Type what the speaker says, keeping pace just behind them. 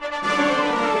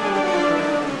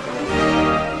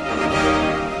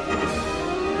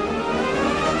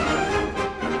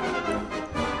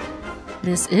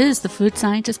This is the Food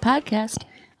Scientist Podcast.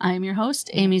 I am your host,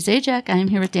 Amy Zajac. I am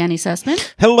here with Danny Sussman.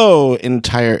 Hello,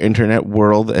 entire internet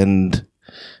world and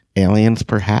aliens,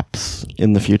 perhaps,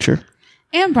 in the future.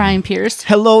 And Brian Pierce.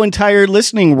 Hello, entire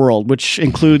listening world, which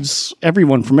includes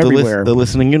everyone from everywhere. The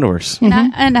listening universe.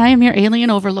 And I am your alien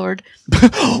overlord.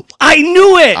 I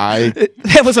knew it!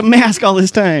 That was a mask all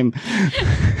this time.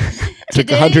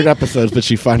 Took 100 episodes, but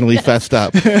she finally fessed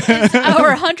up. It's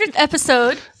our 100th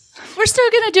episode. We're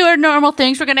still going to do our normal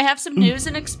things. We're going to have some news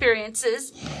and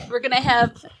experiences. We're going to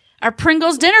have our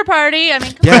Pringles dinner party. I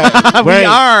mean, come on. We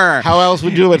are. How else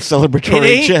would you do it?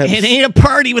 Celebratory chips. It ain't a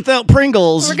party without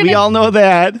Pringles. We all know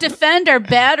that. Defend our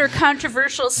bad or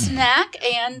controversial snack,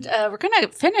 and we're going to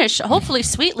finish, hopefully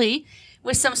sweetly,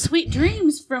 with some sweet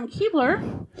dreams from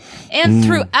Keebler. And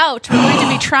throughout, we're going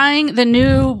to be trying the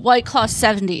new White Claw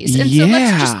 70s. And so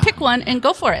let's just pick one and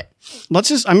go for it.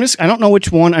 I don't know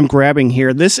which one I'm grabbing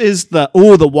here. This is the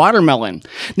watermelon.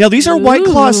 Now, these are White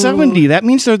Claw 70. That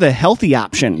means they're the healthy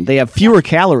option. They have fewer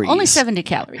calories. Only 70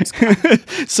 calories.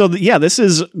 So, this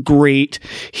is great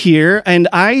here. And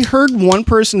I heard one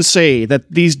person say that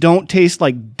these don't taste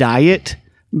like diet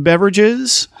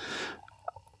beverages.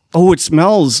 Oh, it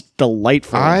smells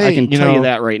delightful. I can tell you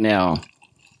that right now.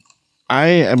 I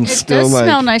am It still does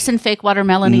smell nice and fake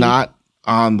watermelon-y. Not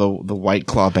on the White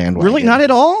Claw bandwagon. Really? Not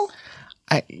at all?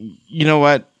 You know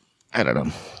what? I don't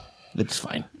know. It's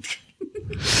fine.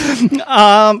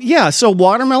 So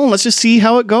watermelon, let's just see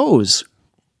how it goes.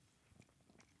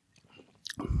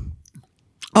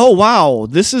 Oh, wow.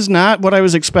 This is not what I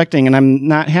was expecting, and I'm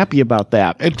not happy about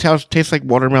that. It tastes like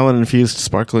watermelon-infused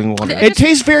sparkling water. It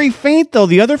tastes very faint, though.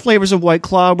 The other flavors of White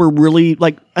Claw were really,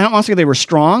 I don't want to say they were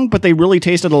strong, but they really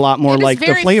tasted a lot more like the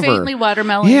flavor. It's very faintly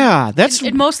watermelon. Yeah, that's...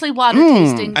 And mostly water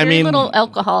tasting. Very little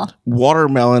alcohol.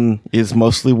 Watermelon is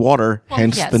mostly water,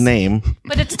 hence the name.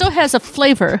 But it still has a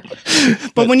flavor.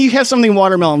 But when you have something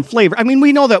watermelon flavor, I mean,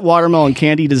 we know that watermelon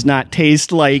candy does not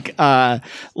taste like a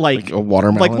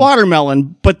watermelon. Like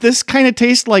watermelon, but this kind of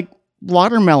tastes like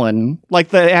watermelon, like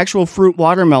the actual fruit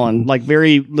watermelon, like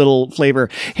very little flavor.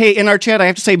 Hey, in our chat, I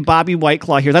have to say Bobby White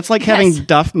Claw here. That's like having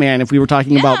Duff Man if we were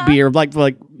talking about beer. Like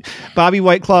Bobby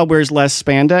White Claw wears less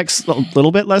spandex, a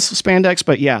little bit less spandex,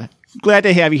 but yeah. Glad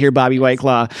to have you here, Bobby White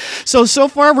Claw. So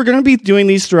far, we're going to be doing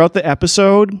these throughout the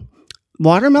episode.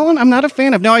 Watermelon, I'm not a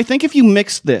fan of. Now, I think if you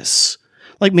mix this,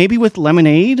 like maybe with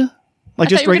lemonade, like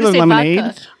just regular lemonade.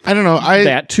 Vodka. I don't know.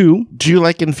 That too. Do you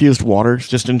like infused waters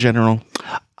just in general?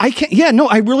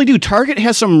 I really do. Target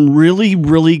has some really,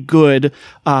 really good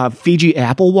Fiji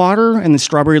apple water and the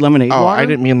strawberry lemonade water. I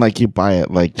didn't mean like you buy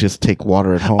it, like just take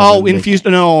water at home. Oh, infused.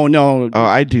 No. Oh,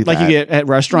 I do that. Like you get at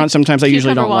restaurants sometimes. I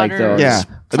usually don't like those. Yeah,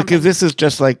 because this is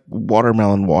just like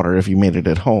watermelon water if you made it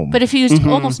at home. But if you used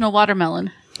almost no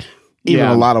watermelon. Even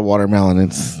a lot of watermelon,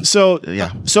 it's...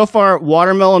 So far,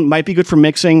 watermelon might be good for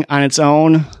mixing on its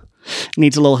own.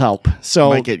 Needs a little help. So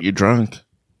might get you drunk.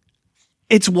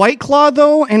 It's White Claw,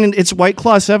 though, and it's White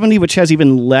Claw 70, which has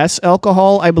even less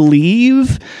alcohol, I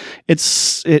believe.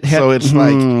 It's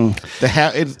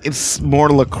more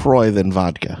LaCroix than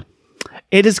vodka.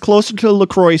 It is closer to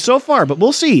LaCroix so far, but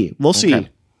we'll see. Okay.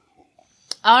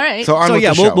 All right.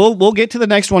 We'll get to the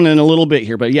next one in a little bit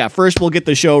here. But yeah, first we'll get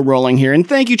the show rolling here. And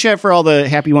thank you, Chet, for all the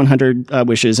happy 100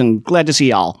 wishes. And glad to see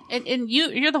y'all. And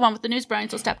you're the one with the news, Brian,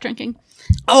 so stop drinking.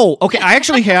 Oh, okay. I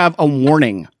actually have a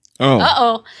warning.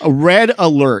 Uh-oh. A red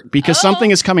alert because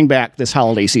something is coming back this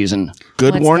holiday season.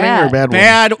 Good What's warning that? or bad warning?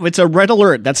 Bad. It's a red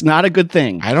alert. That's not a good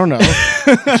thing. I don't know.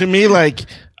 To me, like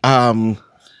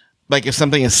if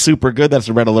something is super good, that's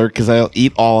a red alert because I'll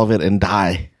eat all of it and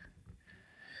die.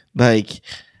 Like,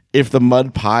 if the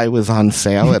mud pie was on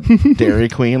sale at Dairy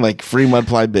Queen, like free mud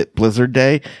pie Blizzard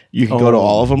Day, you can go to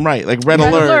all of them, right? Like, red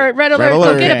alert.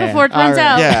 Go get it before it runs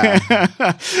out.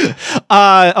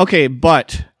 Yeah. Okay,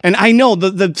 and I know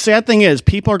the sad thing is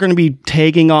people are going to be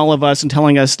tagging all of us and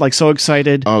telling us, like, so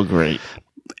excited. Oh, great.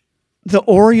 The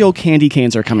Oreo candy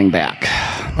canes are coming back.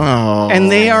 Oh. And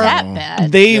they are that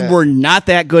bad. They were not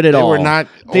that good at all. They were not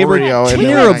They Oreo. were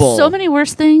terrible. So many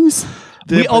worse things.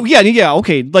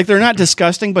 Okay. Like, they're not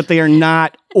disgusting, but they are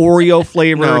not Oreo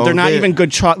flavored. No, they're not even good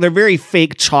chocolate. They're very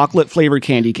fake chocolate flavored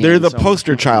candy canes. They're the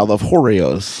poster child of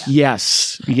Oreos.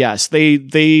 Yes.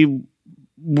 They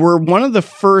were one of the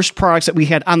first products that we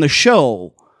had on the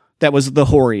show that was the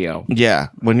Oreo. Yeah.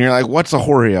 When you're like, what's a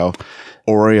Oreo?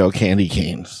 Oreo candy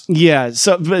canes. Yeah.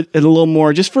 So, but a little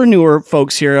more, just for newer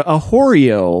folks here, a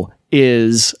Oreo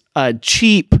is a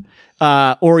cheap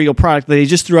Oreo product that they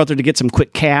just threw out there to get some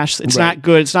quick cash. It's not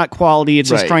good. It's not quality. It's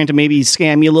just trying to maybe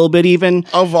scam you a little bit even.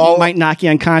 Might knock you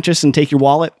unconscious and take your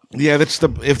wallet. Yeah,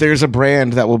 if there's a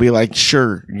brand that will be like,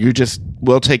 sure,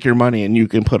 we'll take your money and you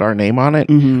can put our name on it.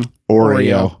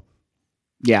 Oreo.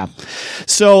 Yeah.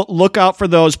 So look out for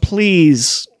those.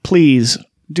 Please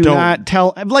do not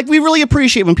tell. Like, we really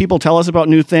appreciate when people tell us about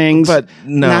new things. But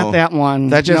no. Not that one.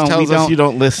 That just tells us you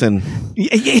don't listen.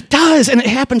 It does, and it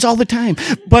happens all the time.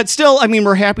 But still, I mean,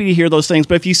 we're happy to hear those things.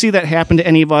 But if you see that happen to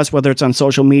any of us, whether it's on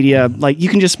social media, like, you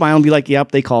can just smile and be like,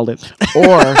 yep, they called it.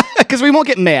 Or... because we won't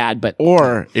get mad.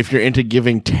 Or if you're into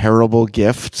giving terrible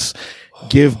gifts,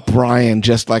 give Brian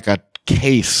just like a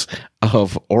case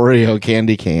of Oreo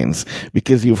candy canes,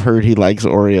 because you've heard he likes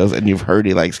Oreos and you've heard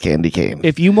he likes candy canes.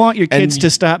 If you want your kids to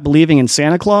stop believing in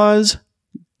Santa Claus,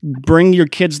 bring your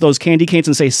kids those candy canes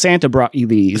and say, Santa brought you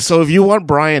these. So if you want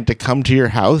Brian to come to your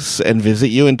house and visit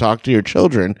you and talk to your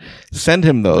children, send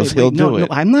him those. He'll do it. No,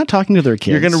 I'm not talking to their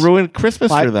kids. You're going to ruin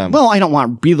Christmas for them. Well, I don't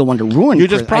want to be the one to ruin You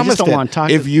just promised I just don't want to talk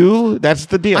that's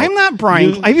the deal. I'm not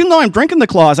Brian. Even though I'm drinking the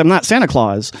Claus, I'm not Santa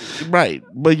Claus. Right.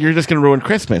 But you're just going to ruin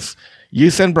Christmas. You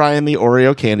send Brian the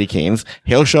Oreo candy canes.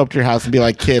 He'll show up to your house and be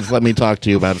like, kids, let me talk to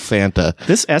you about Santa.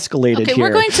 This escalated here. Okay,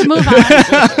 we're going to move on.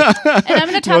 And I'm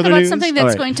going to talk about something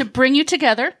that's going to bring you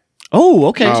together. Oh,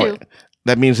 okay.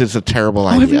 That means it's a terrible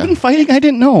idea. Have we been fighting? I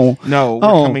didn't know. No,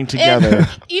 we're coming together. And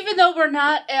even though we're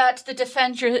not at the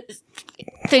Defend Your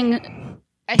thing,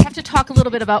 I have to talk a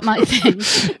little bit about my thing.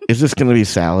 Is this going to be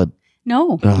salad?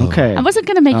 No. Oh. Okay. I wasn't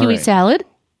going to make you eat salad.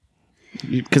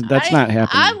 Because that's not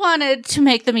happening. I wanted to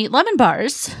make them eat lemon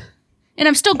bars, and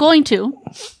I'm still going to.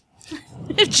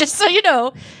 Just so you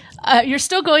know, you're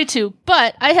still going to.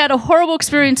 But I had a horrible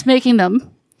experience making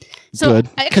them. So good.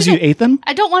 Because you ate them?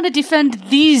 I don't want to defend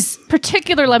these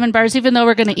particular lemon bars, even though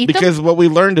we're going to eat them. Because what we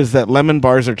learned is that lemon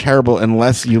bars are terrible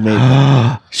unless you made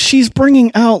them. She's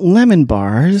bringing out lemon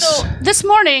bars. So this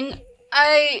morning,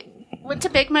 I went to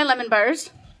bake my lemon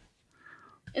bars.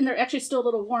 And they're actually still a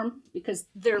little warm because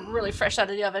they're really fresh out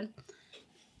of the oven.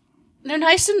 They're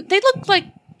nice and they look like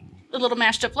a little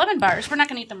mashed up lemon bars. We're not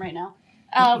going to eat them right now.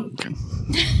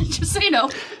 Just so you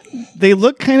know. They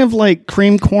look kind of like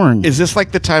cream corn. Is this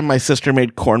like the time my sister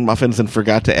made corn muffins and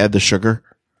forgot to add the sugar?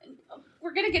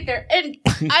 We're going to get there. And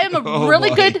I am a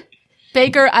really good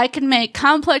baker. I can make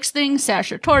complex things,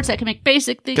 sash or torts. I can make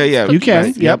basic things. Okay, yeah, you can.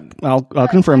 Right? Yep. I'll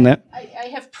confirm that. I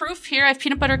have proof here. I have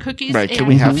peanut butter cookies. Right. Can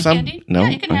we have some? Candy. No. Yeah,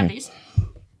 you can have these.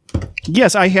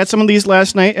 Yes, I had some of these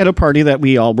last night at a party that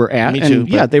we all were at. Me too.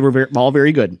 And they were all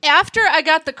very good. After I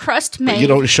got the crust made. But you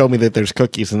don't show me that there's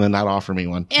cookies and then not offer me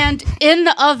one. And in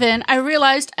the oven, I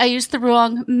realized I used the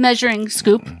wrong measuring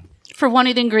scoop for one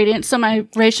of the ingredients, so my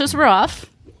ratios were off.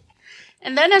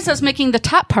 And then as I was making the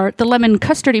top part, the lemon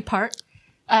custardy part,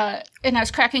 and I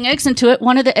was cracking eggs into it,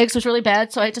 one of the eggs was really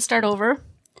bad, so I had to start over.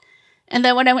 And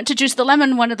then when I went to juice the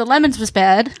lemon, one of the lemons was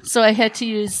bad, so I had to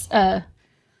use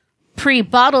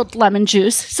pre-bottled lemon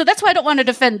juice. So that's why I don't want to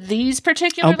defend these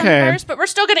particular lemon bars, but we're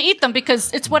still going to eat them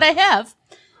because it's what I have.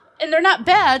 And they're not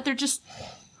bad, they're just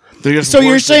so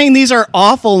you're saying these are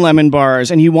awful lemon bars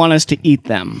and you want us to eat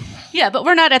them? Yeah, but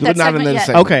we're not at that segment yet.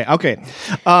 Okay.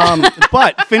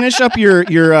 But finish up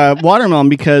your watermelon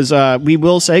because we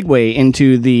will segue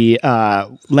into the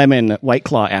lemon White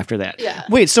Claw after that. Yeah.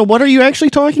 Wait, so what are you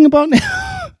actually talking about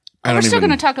now? We're still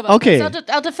going to talk about this.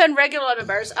 I'll defend regular lemon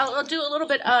bars. I'll do a little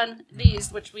bit on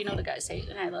these, which we know the guys hate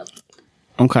and I love.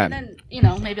 Okay. And then,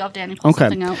 maybe I'll have Danny pull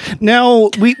something out. Now,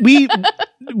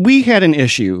 we had an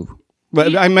issue.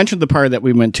 But I mentioned the party that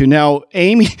we went to. Now,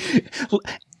 Danny,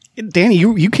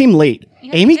 you came late.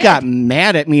 Yeah, Amy got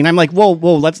mad at me, and I'm like, whoa,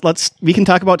 we can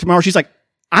talk about it tomorrow. She's like,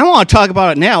 I want to talk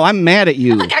about it now. I'm mad at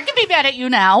you. I'm like, I can be mad at you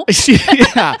now.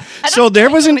 Yeah. So there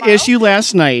was an issue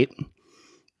last night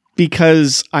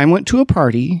because I went to a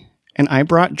party, and I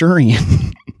brought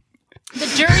durian.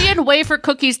 The durian wafer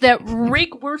cookies that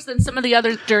reek worse than some of the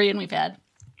other durian we've had.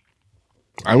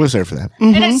 I was there for that.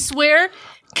 Mm-hmm. And I swear...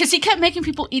 because he kept making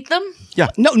people eat them. Yeah.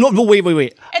 No,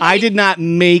 wait. I did not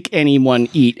make anyone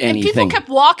eat anything. People kept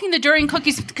walking the durian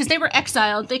cookies because they were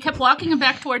exiled. They kept walking them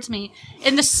back towards me.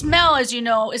 And the smell, as you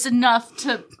know, is enough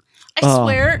to... I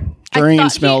swear... Durian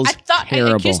smells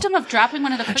terrible. I accused him of dropping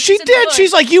one of the cookies. She did.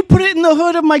 She's like, you put it in the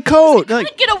hood of my coat. I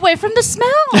couldn't get away from the smell.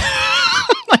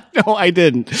 No, I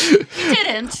didn't. You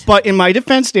didn't. But in my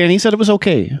defense, Danny said it was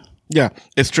okay. Yeah,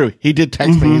 it's true. He did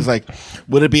text me. He's like,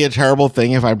 would it be a terrible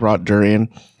thing if I brought durian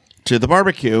to the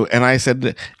barbecue? And I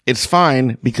said, it's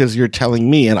fine because you're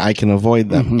telling me and I can avoid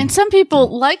them. And some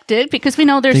people liked it because we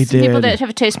know there's some people that have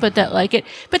a taste bud that like it.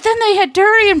 But then they had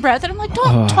durian breath. And I'm like,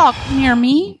 don't talk near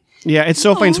me. Yeah, it's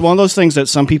so funny. It's one of those things that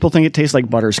some people think it tastes like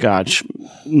butterscotch.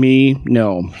 Me,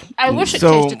 no. I wish it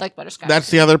tasted like butterscotch. That's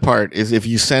the other part, is if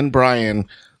you send Brian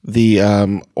the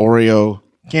Oreo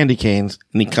candy canes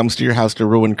and he comes to your house to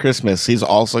ruin Christmas, he's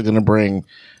also going to bring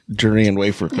durian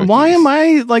wafer cookies. Why am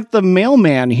I like the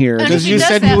mailman here? Because you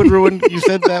said you would ruin. You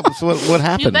said that was what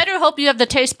happened. You better hope you have the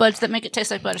taste buds that make it taste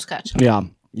like butterscotch. Yeah.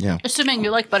 Assuming you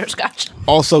like butterscotch.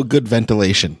 Also, good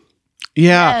ventilation.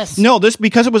 Yeah. Yes. No, this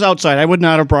because it was outside. I would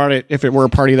not have brought it if it were a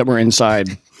party that were inside.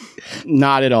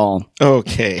 Not at all.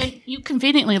 Okay. And you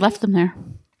conveniently left them there.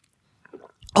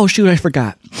 Oh shoot, I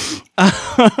forgot.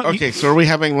 Okay, so are we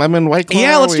having lemon White Claw?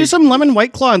 Yeah, let's do some lemon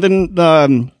White Claw, and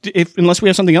then unless we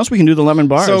have something else, we can do the lemon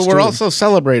bars. So we're too. also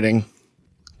celebrating,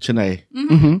 Janae,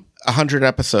 100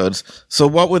 episodes. So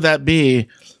what would that be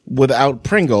without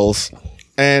Pringles?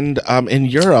 And in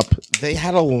Europe, they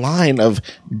had a line of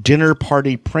dinner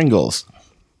party Pringles.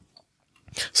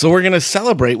 So we're going to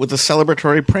celebrate with the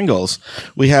celebratory Pringles.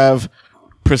 We have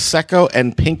Prosecco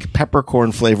and pink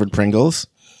peppercorn flavored Pringles.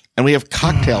 And we have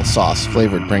cocktail sauce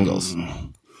flavored Pringles.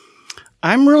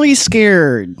 I'm really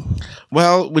scared.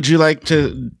 Well, would you like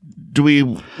to...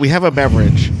 We have a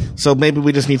beverage, so maybe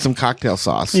we just need some cocktail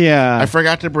sauce. Yeah. I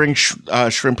forgot to bring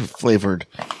shrimp flavored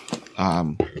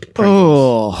Pringles.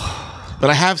 Oh. But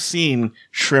I have seen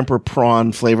shrimp or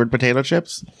prawn flavored potato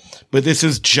chips. But this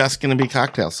is just going to be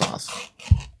cocktail sauce.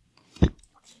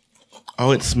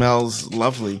 Oh, it smells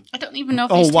lovely. I don't even know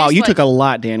if Oh, wow. You took a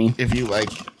lot, Danny. If you like...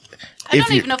 I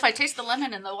don't even know if I taste the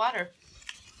lemon in the water.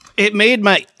 It made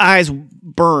my eyes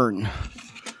burn.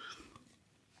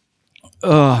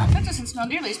 That doesn't smell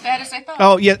nearly as bad as I thought.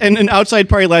 Oh yeah, and an outside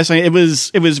party last night. It was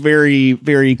very,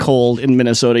 very cold in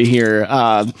Minnesota here.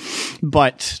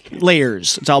 But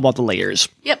layers. It's all about the layers.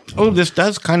 Yep. Oh, this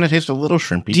does kind of taste a little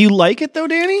shrimpy. Do you like it though,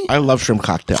 Danny? I love shrimp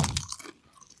cocktail.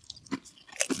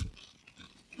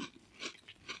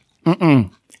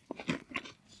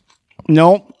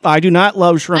 No, I do not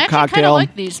love shrimp I actually kind cocktail. of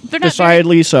like these. They're not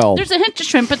Decidedly so. There's a hint of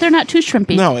shrimp, but they're not too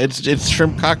shrimpy. No, it's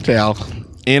shrimp cocktail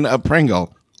in a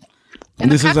Pringle.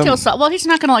 And the cocktail sauce. Well, he's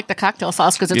not going to like the cocktail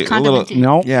sauce because it's condimented.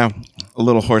 No. Yeah, a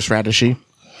little horseradishy.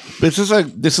 This is a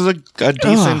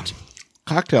decent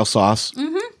cocktail sauce.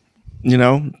 Mm-hmm. You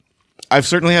know, I've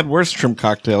certainly had worse shrimp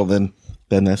cocktail than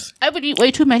this. I would eat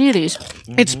way too many of these.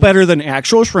 It's better than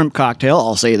actual shrimp cocktail.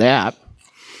 I'll say that.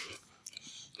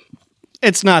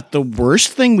 It's not the worst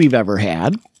thing we've ever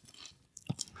had.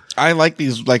 I like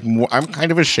these more. I'm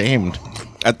kind of ashamed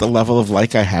at the level of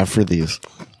like I have for these.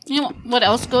 You know what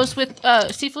else goes with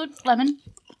seafood? Lemon.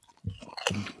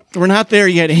 We're not there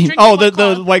yet. Drink Oh, White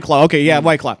Claw. the White Claw. Okay, yeah,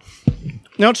 White Claw.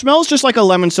 Now it smells just like a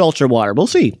lemon seltzer water. We'll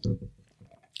see.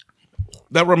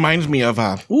 That reminds me of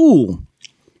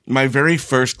my very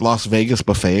first Las Vegas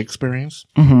buffet experience.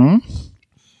 Mm-hmm.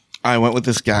 I went with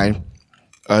this guy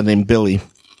named Billy,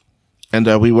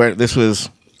 and we went. This was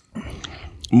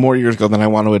more years ago than I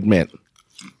want to admit,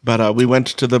 but we went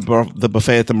to the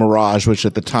buffet at the Mirage, which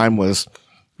at the time was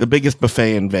the biggest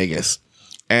buffet in Vegas.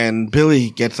 And Billy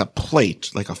gets a plate,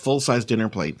 like a full-size dinner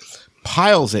plate,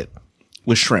 piles it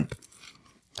with shrimp,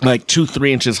 like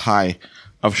 2-3 inches high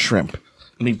of shrimp.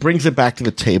 And he brings it back to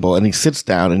the table and he sits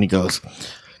down and he goes,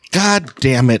 "God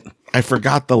damn it, I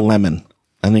forgot the lemon."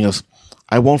 And he goes,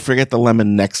 "I won't forget the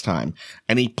lemon next time."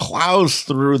 And he plows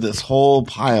through this whole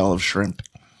pile of shrimp.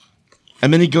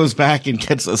 And then he goes back and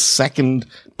gets a second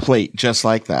plate just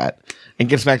like that and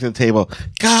gets back to the table.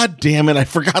 "God damn it, I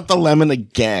forgot the lemon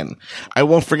again. I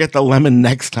won't forget the lemon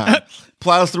next time."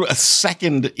 Plows through a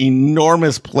second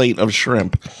enormous plate of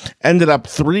shrimp. Ended up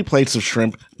 3 plates of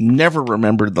shrimp. Never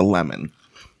remembered the lemon.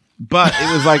 But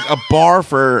it was like a bar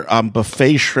for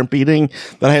buffet shrimp eating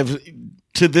that I have,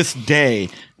 to this day,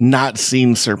 not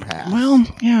seen surpassed. Well,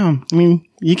 yeah. I mean,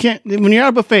 you can't, when you're at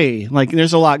a buffet, like,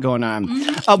 there's a lot going on.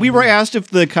 We were asked if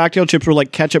the cocktail chips were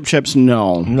like ketchup chips.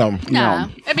 No. Nah.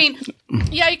 I mean,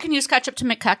 yeah, you can use ketchup to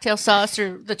make cocktail sauce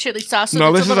or the chili sauce. So No,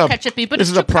 it's this a is little a ketchupy, but this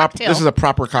it's is a cocktail. This is a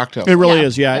proper cocktail. It really Yeah.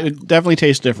 is, yeah. It definitely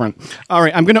tastes different. All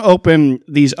right, I'm going to open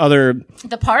these other.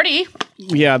 The party.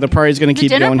 Yeah, the party's going to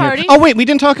keep dinner going party. here. Oh wait, we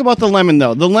didn't talk about the lemon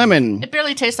though. The lemon. It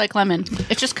barely tastes like lemon.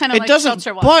 It's just kind of It like doesn't.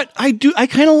 seltzer water. But I do. I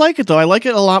kind of like it though. I like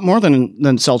it a lot more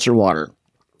than seltzer water.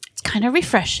 It's kind of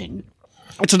refreshing.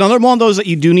 It's another one of those that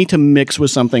you do need to mix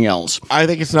with something else. I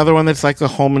think it's another one that's like the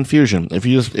home infusion. If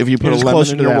you put a It's lemon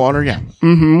closer in to your that. water, yeah.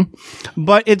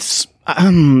 But it's I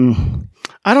don't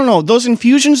know. Those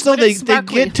infusions though, But they it's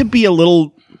sparkly. get to be a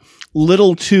little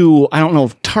too, I don't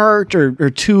know, tart or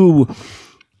too.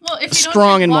 Well, if you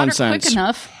Strong don't in drink one water sense. quick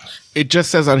enough, It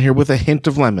just says on here with a hint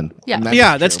of lemon. Yeah.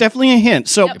 And That's definitely a hint.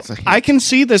 So Yep. I can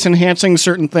see this enhancing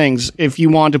certain things. If you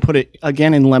want to put it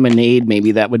again in lemonade,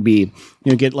 maybe that would be,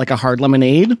 get like a hard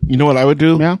lemonade. You know what I would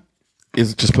do? Yeah.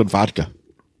 Is just put vodka.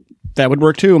 That would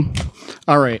work too.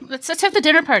 All right. Let's have the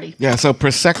dinner party. Yeah, so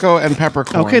Prosecco and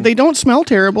peppercorn. Okay, they don't smell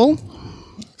terrible.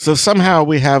 So somehow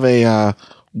we have a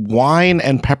wine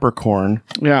and peppercorn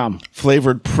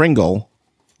flavored Pringle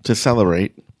to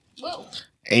celebrate. Whoa.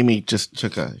 Amy just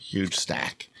took a huge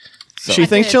stack. So She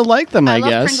thinks she'll like them, I love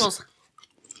guess. Pringles.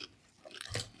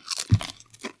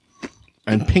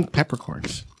 And pink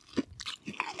peppercorns.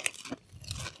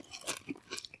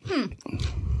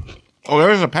 Oh,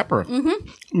 there's a pepper.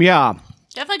 Mm-hmm. Yeah.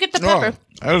 Definitely get the pepper.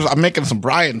 I'm making some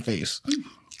Brian face.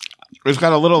 It's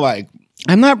got a little like...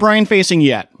 I'm not Brian facing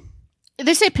yet.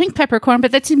 They say pink peppercorn,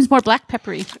 but that seems more black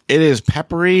peppery. It is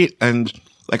peppery and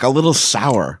like a little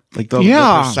sour. Like the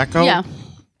Prosecco. Yeah.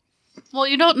 Well,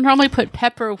 you don't normally put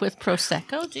pepper with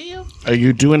Prosecco, do you? Are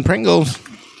you doing Pringles?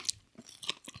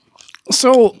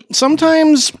 So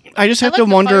sometimes I just have to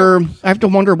wonder. I have to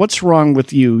wonder what's wrong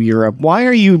with you, Europe. Why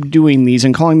are you doing these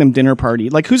and calling them dinner party?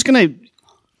 Like, who's gonna?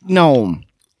 No,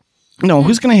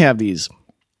 who's gonna have these?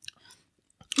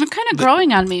 They're kind of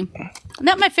growing on me.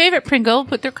 Not my favorite Pringle,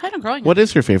 but they're kind of growing. What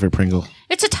is your favorite Pringle?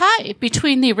 It's a tie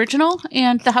between the original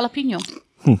and the jalapeno,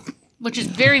 which is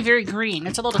very, very green.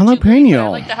 It's a little Jalapeno. too green, but I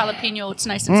like the jalapeno. It's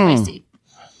nice and spicy.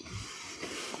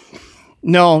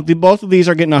 No, both of these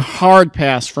are getting a hard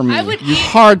pass from me. I would eat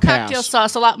hard cocktail pass.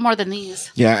 sauce a lot more than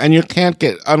these. Yeah, and you can't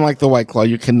get, unlike the White Claw,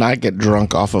 you cannot get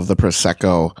drunk off of the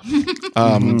Prosecco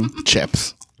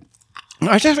chips.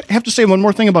 I just have to say one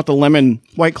more thing about the lemon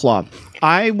White Claw.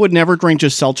 I would never drink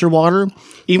just seltzer water.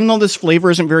 Even though this flavor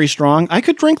isn't very strong, I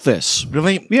could drink this.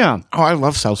 Really? Yeah. Oh, I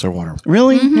love seltzer water.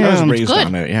 Really? I was raised good.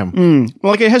 on it, yeah.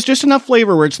 Well, like it has just enough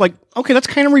flavor where it's like, okay, that's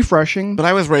kind of refreshing. But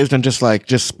I was raised on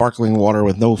just sparkling water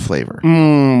with no flavor.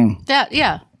 That,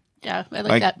 yeah. Yeah, I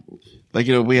like that. Like,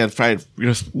 we had fried,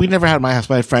 we never had at my house,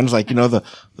 but I had friends, the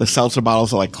seltzer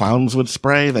bottles that clowns would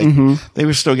spray. They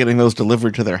were still getting those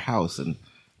delivered to their house and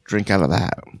drink out of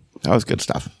that. That was good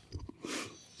stuff.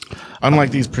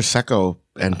 Unlike these Prosecco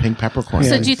and pink peppercorn.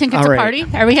 So do you think it's a party?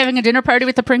 Are we having a dinner party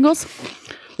with the Pringles?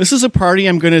 This is a party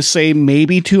I'm going to say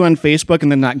maybe to on Facebook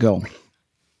and then not go.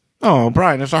 Oh,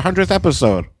 Brian, it's our 100th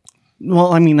episode.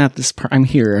 Well, I mean, not this part. I'm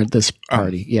here at this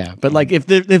party, yeah. But if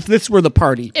this were the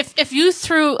party. If you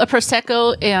threw a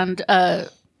Prosecco and a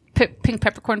pink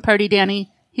peppercorn party,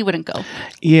 Danny, he wouldn't go.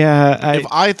 Yeah. If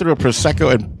I threw a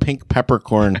Prosecco and pink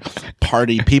peppercorn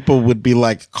party, people would be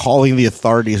calling the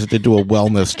authorities to do a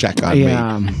wellness check on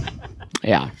me.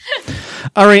 Yeah.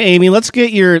 All right, Amy, let's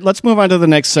move on to the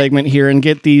next segment here and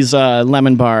get these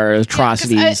lemon bar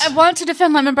atrocities. I want to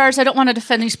defend lemon bars. I don't want to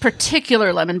defend these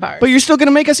particular lemon bars. But you're still going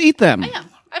to make us eat them. I am.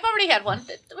 I've already had one.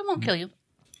 It won't kill you.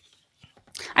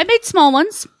 I made small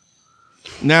ones.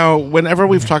 Now, whenever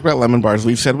we've talked about lemon bars,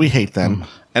 we've said we hate them.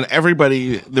 And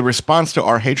the response to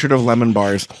our hatred of lemon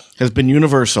bars has been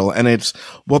universal. And it's,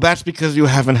 well, that's because you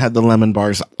haven't had the lemon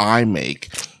bars I make.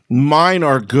 Mine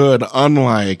are good,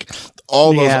 unlike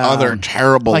all those other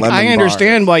terrible lemon bars. I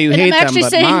understand why you hate them, but I'm actually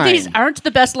saying mine. these aren't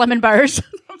the best lemon bars,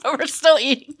 but we're still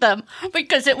eating them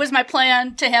because it was my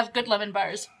plan to have good lemon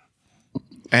bars.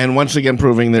 And once again,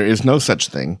 proving there is no such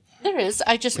thing. There is.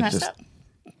 I just messed up.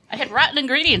 I had rotten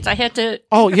ingredients. I had to.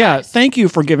 Oh, yeah. Thank you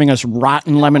for giving us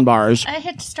rotten lemon bars. I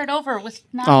had to start over with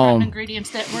non-rotten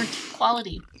ingredients that weren't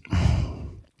quality.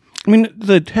 I mean,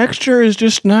 the texture is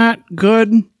just not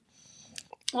good.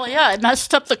 Well, yeah, I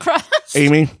messed up the crust.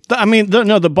 Amy?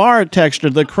 The bar texture,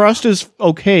 the crust is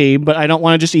okay, but I don't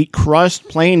want to just eat crust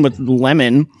plain with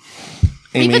lemon.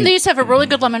 Amy? Even these have a really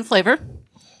good lemon flavor.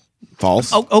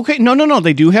 False. Oh, okay. No.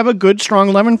 They do have a good,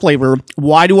 strong lemon flavor.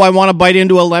 Why do I want to bite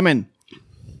into a lemon?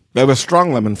 They have a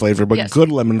strong lemon flavor, but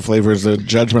good lemon flavor is a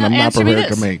judgment I'm not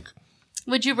prepared to make.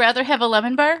 Would you rather have a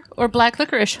lemon bar or black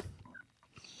licorice?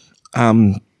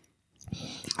 I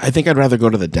think I'd rather go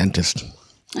to the dentist.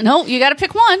 No, you got to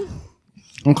pick one.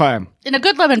 Okay. In a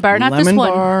good lemon bar, not lemon this one.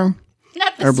 Bar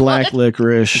not this or black one.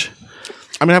 licorice.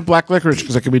 I'm going to have black licorice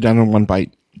because it can be done in one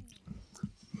bite.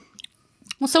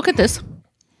 Well, so could this.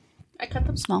 I cut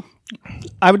them small.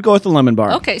 I would go with the lemon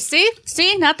bar. Okay, see?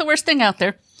 Not the worst thing out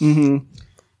there. Mm-hmm.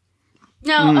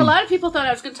 Now, a lot of people thought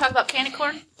I was going to talk about candy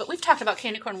corn, but we've talked about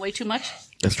candy corn way too much.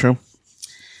 That's true.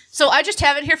 So I just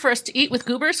have it here for us to eat with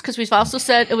goobers because we've also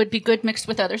said it would be good mixed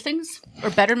with other things or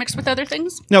better mixed with other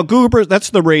things. Now, goobers, that's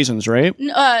the raisins, right?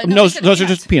 No, those are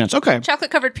just peanuts. Okay.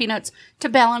 Chocolate-covered peanuts to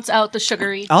balance out the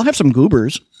sugary. I'll have some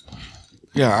goobers.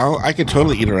 Yeah, I could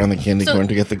totally eat around the candy corn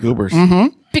to get the goobers.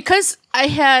 Mm-hmm. Because I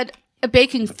had a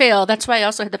baking fail. That's why I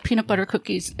also had the peanut butter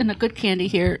cookies and the good candy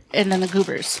here, and then the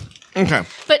goobers. Okay.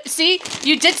 But see,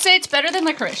 you did say it's better than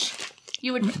licorice.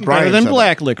 You would better than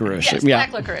black licorice. Yes,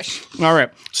 black licorice. All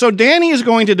right. So Danny is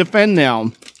going to defend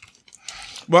now.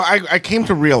 Well, I came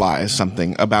to realize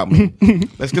something about me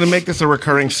that's going to make this a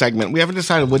recurring segment. We haven't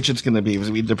decided which it's going to be. It's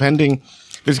going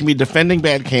to be defending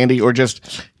bad candy or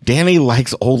just Danny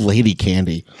likes old lady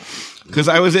candy. Because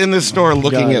I was in this store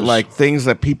looking at like things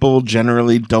that people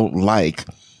generally don't like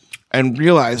and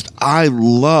realized I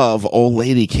love old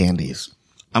lady candies.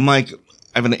 I'm like, I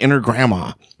have an inner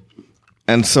grandma.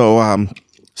 And so,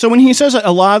 so when he says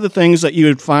a lot of the things that you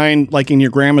would find like in your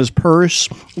grandma's purse,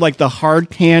 like the hard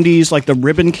candies, like the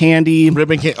ribbon candy.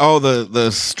 The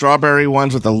strawberry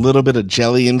ones with a little bit of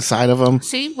jelly inside of them.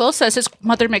 See, Will says his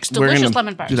mother makes delicious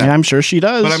lemon bars. Yeah, I'm sure she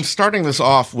does. But I'm starting this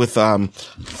off with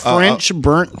French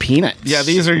burnt peanuts. Yeah,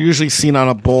 these are usually seen on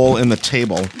a bowl in the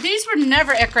table. These were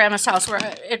never at Grandma's house. Were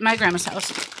at my grandma's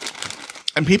house.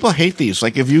 And people hate these.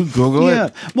 Like, if you Google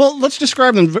it. Well, let's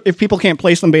describe them if people can't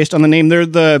place them based on the name.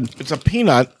 It's a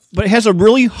peanut. But it has a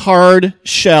really hard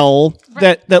shell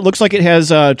that looks like it has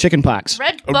chicken pox.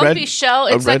 Red bumpy shell.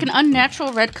 It's like an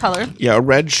unnatural red color. Yeah, a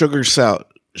red sugar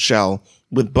shell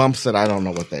with bumps that I don't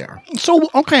know what they are. So,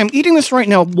 okay, I'm eating this right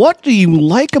now. What do you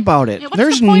like about it? Yeah,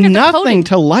 There's nothing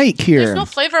to like here. There's no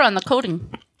flavor on the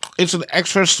coating. It's an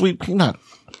extra sweet peanut.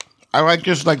 I like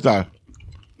just like the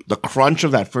crunch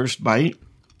of that first bite.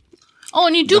 Oh,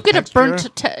 and you do get a burnt.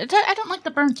 I don't like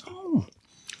the burnt. Oh.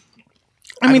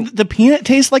 I mean, the peanut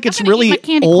tastes like it's really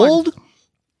old. Corn.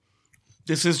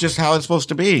 This is just how it's supposed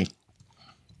to be.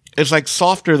 It's like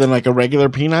softer than like a regular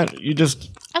peanut.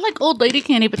 I like old lady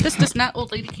candy, but this is not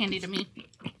old lady candy to me.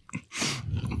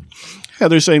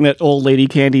 Heather's saying that old lady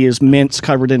candy is mints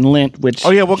covered in lint, which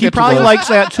he probably likes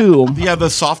that too. Yeah, the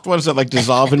soft ones that like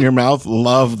dissolve in your mouth.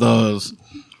 Love those.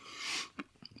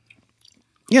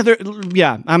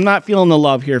 Yeah, I'm not feeling the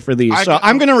love here for these. So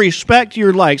I'm going to respect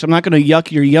your likes. I'm not going to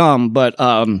yuck your yum, but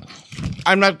I'm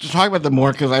not talking about them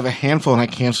more because I have a handful and I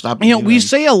can't stop eating them. We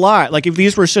say a lot. Like if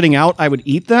these were sitting out, I would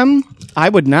eat them. I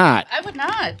would not. I would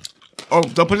not. Oh,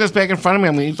 don't put this back in front of me.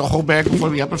 I'm going to eat the whole bag before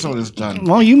the episode is done.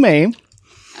 Well, you may.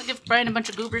 I'll give Brian a bunch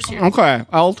of goobers here. Okay,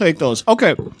 I'll take those.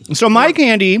 Okay, so my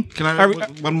candy. Can I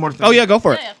one more thing? Oh, yeah, go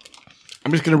for it. Yeah.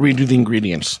 I'm just going to redo the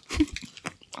ingredients.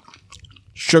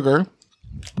 Sugar.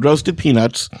 Roasted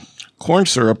peanuts, corn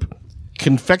syrup,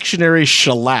 confectionery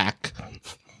shellac,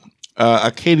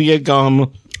 Acadia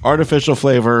gum, artificial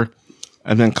flavor,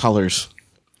 and then colors.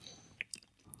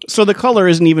 So the color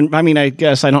isn't even, I mean, I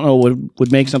guess, I don't know what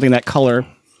would make something that color.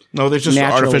 No, there's just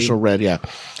artificial red, yeah.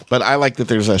 But I like that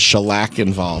there's a shellac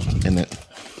involved in it.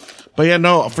 But yeah,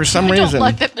 no, for some reason. I don't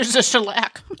like that there's a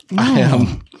shellac.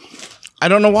 I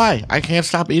don't know why. I can't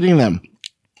stop eating them.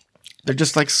 They're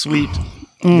just like sweet,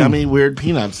 yummy, weird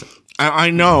peanuts. I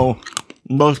know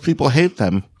most people hate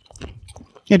them.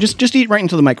 Yeah, just eat right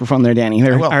into the microphone there, Danny.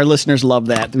 Our listeners love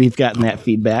that. We've gotten that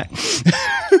feedback.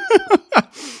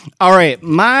 All right,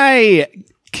 my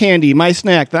candy, my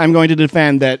snack that I'm going to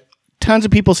defend that tons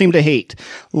of people seem to hate,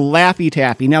 Laffy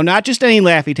Taffy. Now, not just any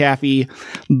Laffy Taffy,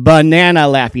 banana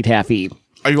Laffy Taffy.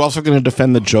 Are you also going to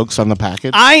defend the jokes on the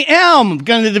package? I am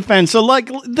going to defend. So, like,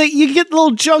 you get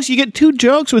little jokes. You get 2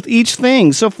 jokes with each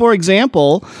thing. So, for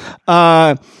example,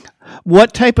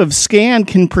 what type of scan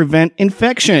can prevent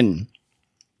infection?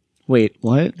 Wait,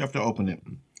 what? You have to open it.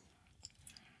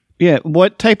 Yeah,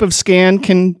 what type of scan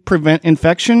can prevent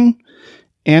infection?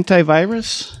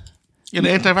 Antivirus? Yeah, the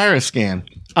antivirus scan.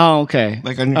 Oh, okay.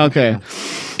 Like on your computer.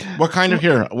 What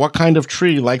kind of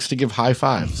tree likes to give high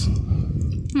fives?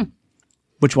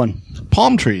 Which one?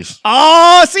 Palm trees.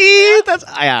 Oh, see? That's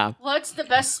yeah. What's the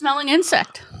best smelling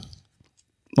insect?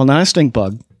 Well, not a stink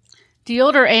bug.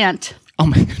 Deodorant ant. Oh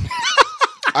my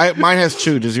goodness. Mine has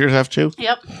 2. Does yours have 2?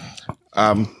 Yep.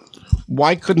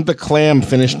 Why couldn't the clam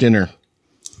finish dinner?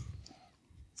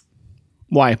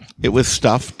 Why? It was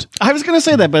stuffed. I was going to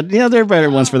say that, but yeah, there are better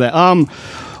ones for that.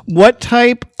 What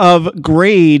type of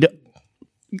grade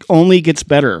only gets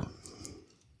better?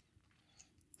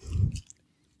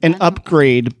 An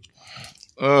upgrade.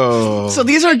 Oh. So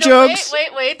these are jokes.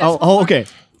 Wait. Okay.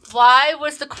 Why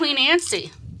was the queen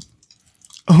antsy?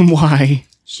 Why?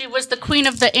 She was the queen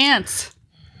of the ants.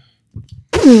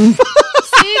 See,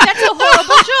 that's a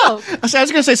horrible joke. So I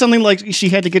was going to say something like she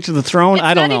had to get to the throne. It's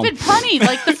I don't know. It's not even punny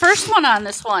like the first one on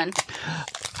this one.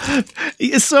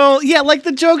 So yeah, like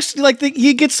the jokes, like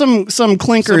you get some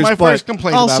clinkers. So my but first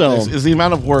complaint also, about this is the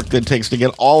amount of work that it takes to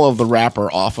get all of the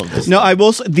wrapper off of this. No, I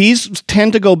will. These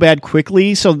tend to go bad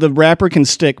quickly, so the wrapper can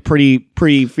stick pretty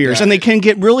fierce, and they can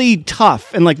get really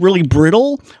tough and like really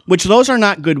brittle, which those are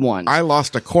not good ones. I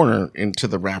lost a corner into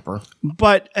the wrapper.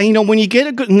 But when you get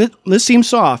a good, this seems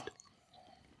soft.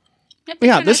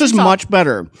 Yeah, this is much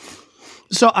better.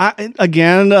 So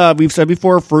we've said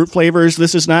before, fruit flavors.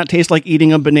 This does not taste like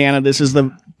eating a banana. This is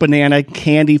the banana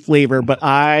candy flavor, but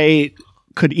I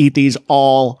could eat these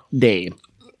all day.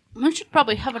 We should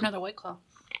probably have another White Claw.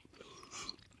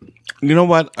 You know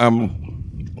what?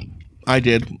 I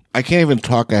did. I can't even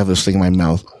talk. I have this thing in my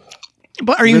mouth.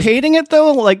 But are you hating it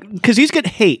though? Like, because these get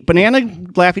hate. Banana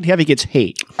Laffy Taffy gets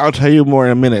hate. I'll tell you more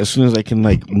in a minute as soon as I can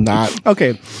not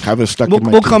have it stuck in my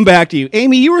We'll come back to you.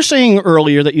 Amy, you were saying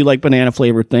earlier that you like banana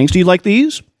flavored things. Do you like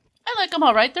these? I like them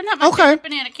all right. They're not my favorite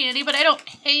banana candy, but I don't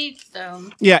hate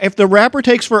them. Yeah, if the wrapper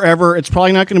takes forever, it's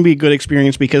probably not going to be a good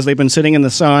experience because they've been sitting in the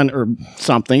sun or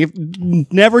something.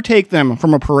 Never take them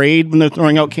from a parade when they're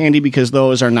throwing out candy because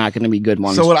those are not going to be good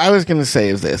ones. So what I was going to say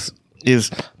is this.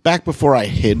 Is back before I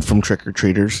hid from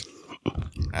trick-or-treaters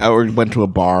or went to a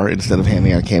bar instead of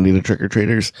handing out candy to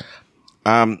trick-or-treaters,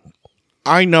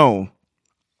 I know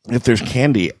if there's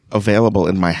candy available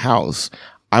in my house,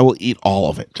 I will eat all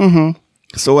of it. Mm-hmm.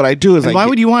 So what I do is why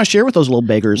would you want to share with those little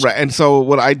beggars? Right, and so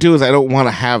what I do is I don't want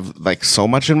to have like so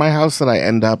much in my house that I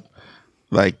end up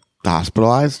like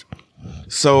hospitalized.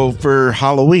 So for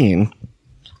Halloween,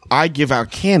 I give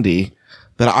out candy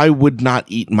that I would not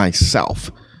eat myself.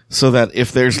 So that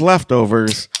if there's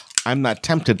leftovers, I'm not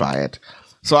tempted by it.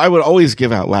 So I would always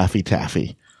give out Laffy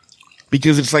Taffy.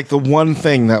 Because it's like the one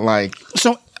thing that like...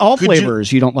 So all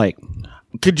flavors you don't like?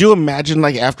 Could you imagine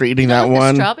like after eating that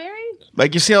one? Strawberry?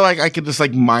 Like you see how like I could just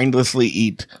like mindlessly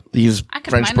eat these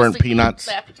French burnt peanuts?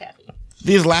 Laffy Taffy.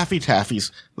 These Laffy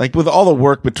Taffies. Like with all the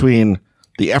work between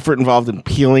the effort involved in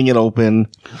peeling it open,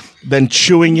 then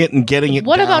chewing it and getting it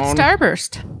What down. about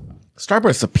Starburst?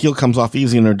 Starburst, the peel comes off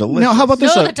easy and they're delicious. Now, how about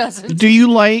this? No, it doesn't. Do you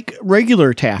like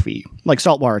regular taffy, like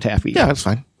saltwater taffy? Yeah, that's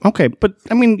fine. Okay, but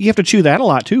I mean, you have to chew that a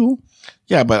lot too.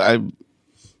 Yeah, but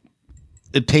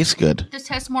it tastes good. This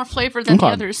has more flavor than the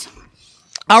others.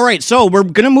 All right, so we're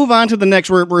going to move on to the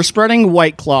next. We're spreading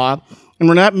White Claw, and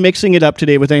we're not mixing it up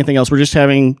today with anything else. We're just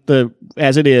having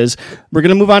as it is. We're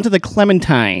going to move on to the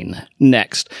Clementine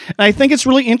next. And I think it's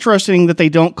really interesting that they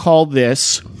don't call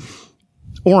this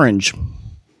orange.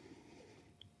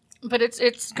 But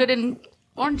it's good in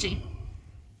orangey.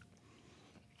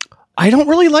 I don't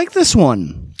really like this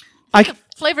one. The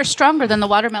flavor's stronger than the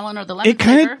watermelon or the lemon. It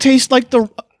kind of tastes like the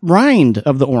rind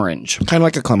of the orange. Kind of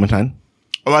like a clementine.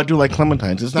 Oh, I do like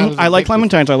clementines. It's not. I like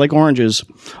clementines. I like oranges.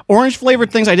 Orange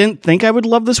flavored things. I didn't think I would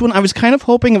love this one. I was kind of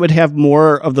hoping it would have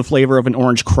more of the flavor of an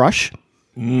orange crush.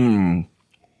 It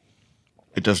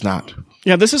does not.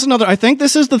 Yeah, this is another. I think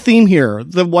this is the theme here.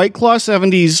 The White Claw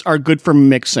 70s are good for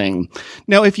mixing.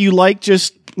 Now, if you like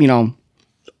just, I don't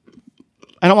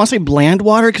want to say bland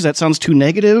water because that sounds too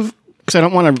negative because I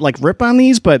don't want to like rip on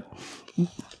these, but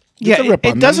yeah,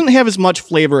 it doesn't have as much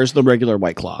flavor as the regular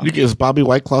White Claw. Is Bobby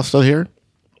White Claw still here?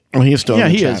 Oh, he is still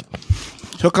in the chat.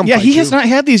 He'll come. Yeah, he has not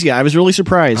had these yet. I was really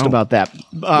surprised about that.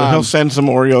 He'll send some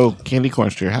Oreo candy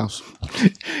corns to your house.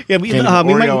 Yeah,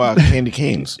 Oreo candy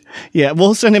canes. Yeah,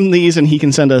 we'll send him these, and he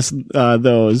can send us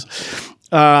those.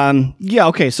 Yeah,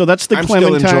 okay. So that's the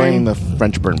Clementine. I'm still enjoying the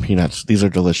French burnt peanuts. These are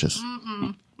delicious.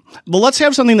 Mm-hmm. Well, let's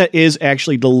have something that is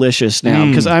actually delicious now,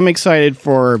 because I'm excited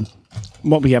for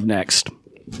what we have next.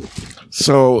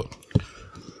 So,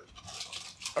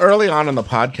 early on in the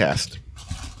podcast,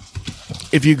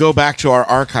 if you go back to our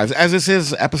archives, as this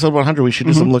is episode 100, we should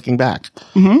do some looking back.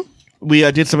 Mm-hmm. We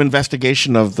did some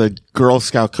investigation of the Girl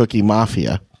Scout cookie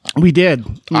mafia. We did.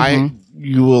 Mm-hmm.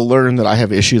 You will learn that I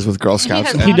have issues with Girl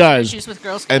Scouts. He does. Issues with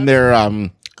Girl Scouts. And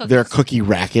their cookie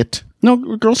racket. No,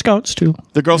 Girl Scouts too.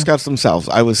 The Girl Scouts themselves.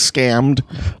 I was scammed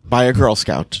by a Girl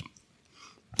Scout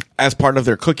as part of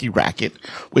their cookie racket,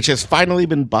 which has finally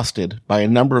been busted by a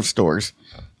number of stores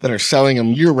that are selling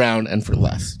them year-round and for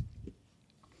less.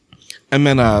 And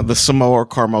then the Samoa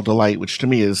Caramel Delight, which to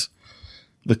me is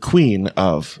the queen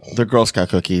of the Girl Scout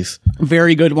cookies.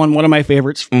 Very good one. One of my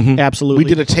favorites. Mm-hmm. Absolutely. We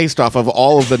did a taste off of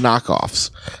all of the knockoffs.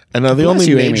 And the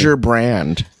only major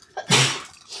brand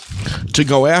to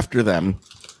go after them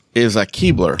is a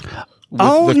Keebler.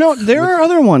 No, there are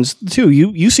other ones too.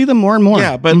 You see them more and more.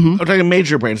 Yeah, but I'm talking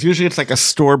major brands. Usually it's like a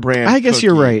store brand I guess cookie.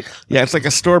 You're right. Yeah, it's like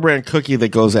a store brand cookie that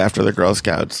goes after the Girl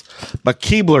Scouts. But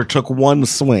Keebler took one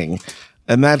swing,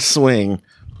 and that swing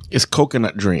is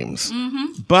Coconut Dreams.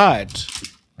 Mm-hmm. But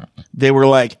they were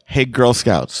like, hey, Girl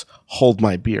Scouts, hold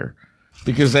my beer.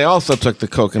 Because they also took the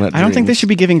coconut. I don't think they should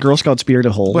be giving Girl Scouts beer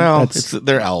to hold. Well,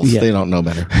 they're elves. Yeah. They don't know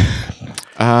better.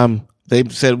 They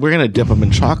said, we're going to dip them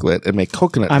in chocolate and make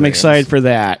coconut I'm excited for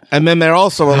that. And then they're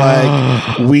also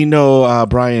like, we know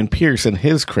Brian Pierce and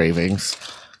his cravings.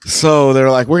 So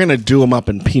they're like, we're going to do them up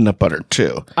in peanut butter,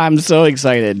 too. I'm so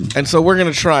excited. And so we're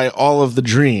going to try all of the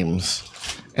dreams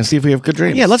and see if we have good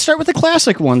dreams. Yeah, let's start with the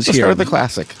classic ones Let's here. start with the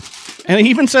classic. And it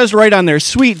even says right on there,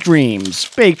 Sweet Dreams,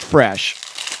 baked fresh.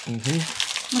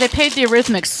 Mm-hmm. They paid the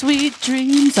Eurythmics. Sweet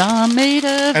dreams are made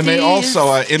of And they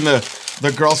also, in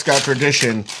the Girl Scout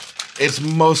tradition, it's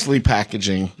mostly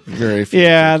packaging. Very few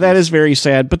yeah, cookies. that is very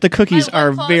sad. But the cookies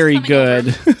are very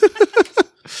good.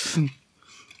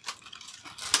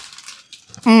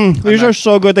 These are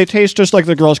so good. They taste just like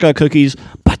the Girl Scout cookies,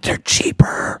 but they're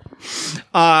cheaper.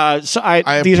 These are so good.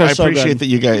 I appreciate that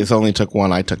you guys only took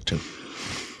one. I took two.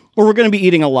 Well, we're going to be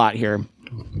eating a lot here.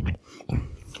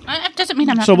 That doesn't mean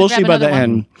I'm not. So we'll see by the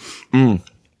end.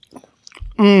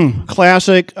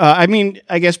 Classic. I mean,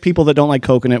 I guess people that don't like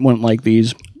coconut wouldn't like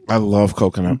these. I love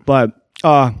coconut. But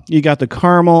you got the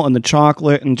caramel and the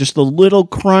chocolate and just the little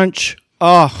crunch.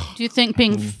 Oh. Do you think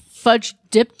being fudge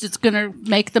dipped is going to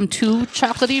make them too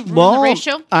chocolatey? Ruin the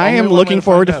ratio? I am looking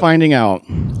forward to finding out.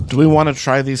 Do we want to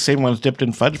try these same ones dipped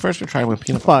in fudge first or try with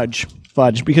peanut butter?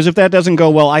 Fudge. Because if that doesn't go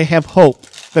well, I have hope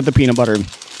that the peanut butter...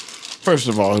 First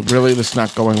of all, really, this is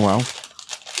not going well.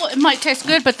 Well, it might taste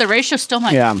good, but the ratio still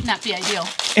might not be ideal.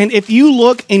 And if you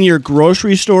look in your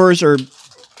grocery stores or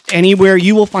anywhere,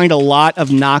 you will find a lot of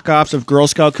knockoffs of Girl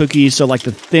Scout cookies. So like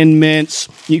the Thin Mints,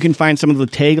 you can find some of the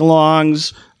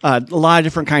Tag-alongs, a lot of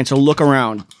different kinds. So look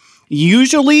around.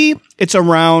 Usually it's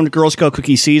around Girl Scout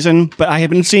cookie season, but I have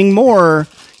been seeing more.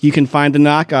 You can find the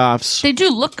knockoffs. They do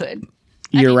look good.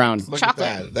 Year round. Look at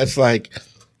that. That's like,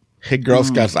 hey, Girl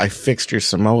Scouts, I fixed your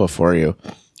Samoa for you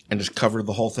and just covered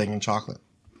the whole thing in chocolate.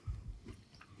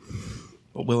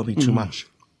 But will it be too much?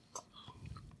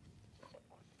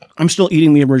 I'm still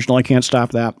eating the original. I can't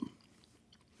stop that.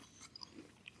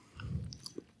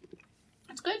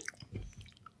 That's good.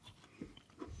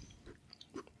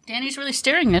 Danny's really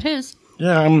staring at his.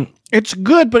 Yeah, it's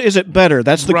good, but is it better?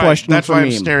 That's the question. That's for why me.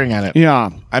 I'm staring at it. Yeah.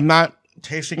 I'm not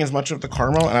tasting as much of the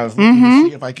caramel, and I was looking to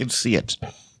see if I could see it.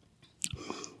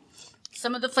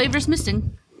 Some of the flavors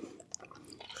missing.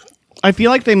 I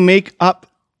feel like they make up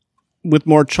with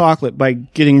more chocolate by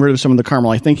getting rid of some of the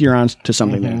caramel. I think you're on to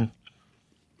something there.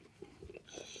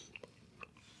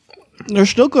 They're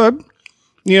still good.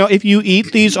 You know, if you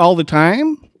eat these all the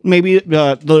time, maybe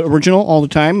the original all the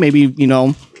time, maybe,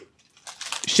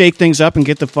 shake things up and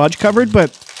get the fudge covered,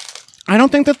 but I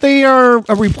don't think that they are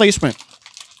a replacement.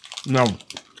 No.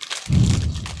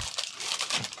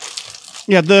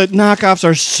 Yeah, the knockoffs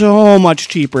are so much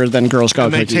cheaper than Girl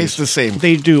Scout cookies. They taste the same.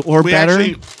 They do, or better.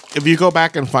 Actually, if you go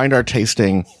back and find our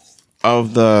tasting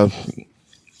of the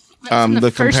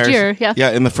first comparison, year,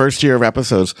 in the first year of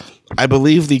episodes, I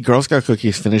believe the Girl Scout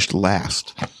cookies finished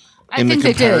last. I think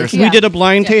they did. We did a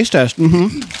blind taste test.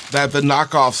 That the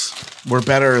knockoffs were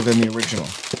better than the original.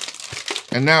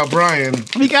 And now, Brian,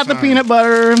 we got the peanut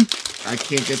butter. I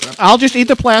can't get that. I'll just eat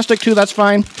the plastic too. That's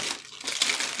fine.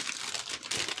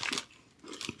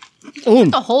 Ooh.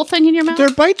 The whole thing in your mouth? They're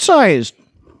bite-sized.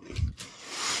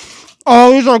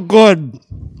 Oh, these are good.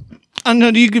 No,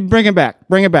 you can bring it back.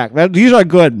 Bring it back. These are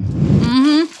good.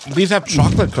 Mm-hmm. These have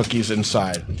chocolate cookies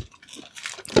inside.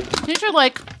 These are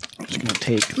like I'm just gonna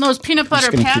take those peanut butter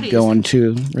I'm just gonna patties. Keep going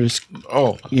too.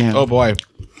 Oh boy.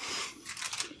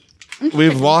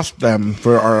 We've lost them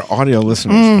for our audio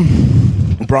listeners.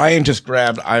 Brian just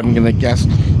grabbed, I'm going to guess,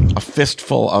 a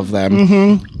fistful of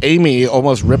them. Amy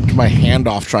almost ripped my hand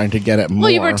off trying to get it more.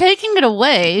 Well, you were taking it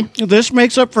away. This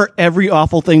makes up for every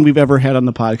awful thing we've ever had on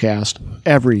the podcast.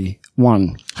 Every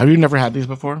one. Have you never had these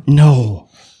before? No.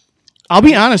 I'll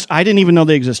be honest, I didn't even know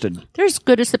they existed. They're as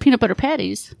good as the peanut butter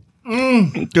patties.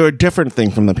 They're a different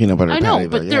thing from the peanut butter patty. I know,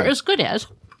 but they're as good as.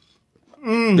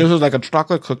 This is like a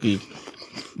chocolate cookie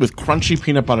with crunchy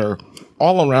peanut butter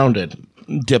all around it,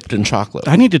 dipped in chocolate.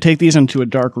 I need to take these into a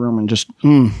dark room and just...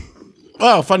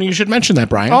 Oh, funny you should mention that,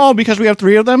 Brian. Oh, because we have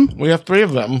 3 of them? We have 3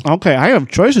 of them. Okay, I have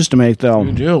choices to make, though.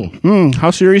 You do.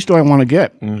 How serious do I want to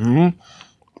get?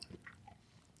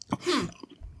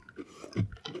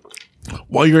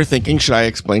 While you're thinking, should I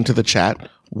explain to the chat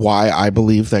why I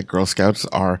believe that Girl Scouts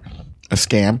are a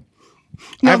scam?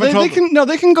 No,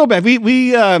 they can go back.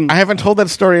 I haven't told that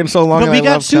story in so long. But we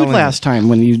got sued last time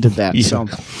when you did that. Yeah. So,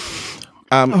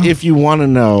 if you want to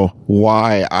know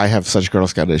why I have such Girl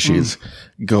Scout issues,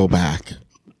 go back.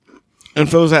 And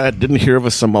for those that didn't hear of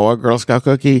a Samoa Girl Scout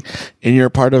cookie in your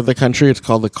part of the country, it's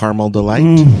called the Caramel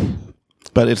Delight.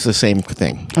 but it's the same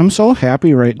thing. I'm so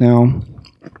happy right now.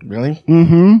 Really?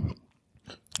 Mm-hmm.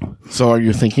 So are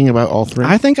you thinking about all three?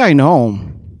 I think I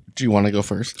know. Do you want to go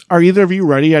first? Are either of you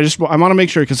ready? I want to make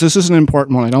sure because this is an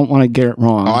important one. I don't want to get it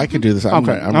wrong. Oh, I could do this.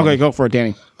 Okay, go for it,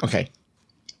 Danny. Okay.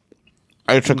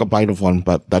 I took a bite of one,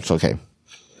 but that's okay.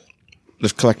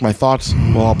 Just collect my thoughts.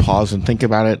 We'll all pause and think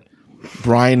about it.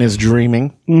 Brian is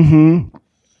dreaming. Mm-hmm.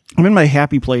 I'm in my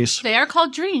happy place. They are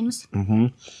called dreams. Mm-hmm.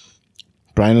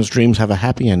 Brian's dreams have a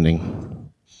happy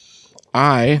ending.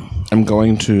 I am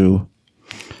going to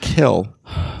kill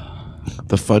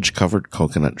the fudge-covered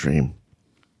coconut dream.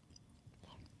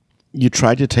 You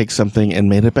tried to take something and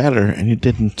made it better, and you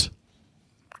didn't.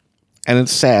 And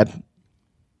it's sad,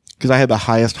 because I had the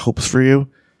highest hopes for you,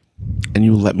 and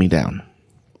you let me down.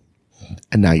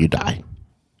 And now you die.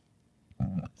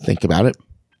 Think about it.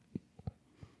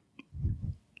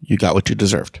 You got what you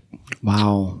deserved.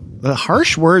 Wow. The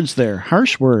harsh words there.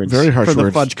 Harsh words. Very harsh words. For the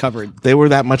words. fudge covered. They were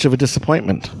that much of a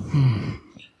disappointment.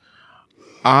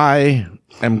 I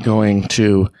am going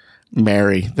to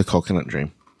marry the coconut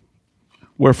dream.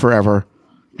 We're forever.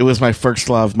 It was my first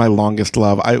love, my longest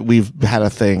love. We've had a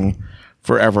thing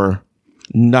forever.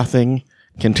 Nothing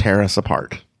can tear us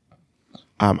apart.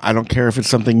 I don't care if it's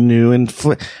something new and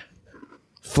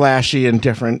flashy and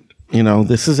different. You know,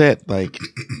 this is it. Like,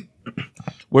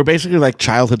 we're basically like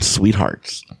childhood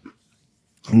sweethearts.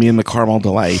 Me and the Caramel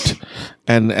Delight.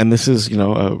 And this is, you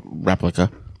know, a replica.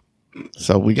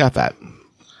 So we got that.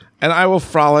 And I will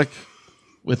frolic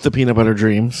with the peanut butter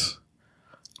dreams.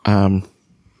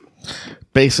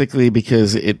 Basically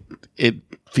because it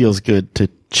feels good to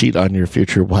cheat on your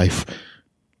future wife.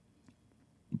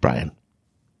 Brian.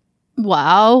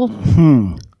 Wow.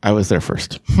 I was there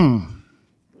first.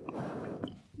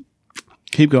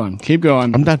 Keep going.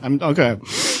 I'm done. Okay.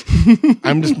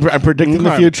 I'm predicting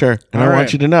the future, and I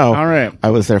want you to know. All right. I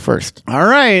was there first. All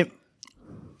right.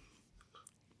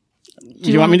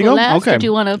 Do you want me to go? Okay. Or do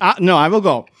you want to? No, I will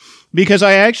go because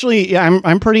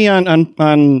I'm pretty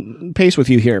on pace with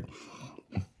you here.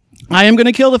 I am going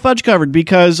to kill the fudge covered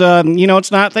because,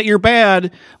 it's not that you're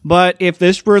bad, but if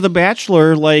this were The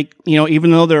Bachelor, like,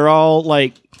 even though they're all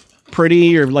like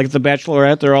pretty or like The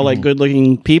Bachelorette, they're all like good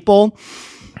looking people,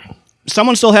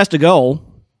 someone still has to go.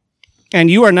 And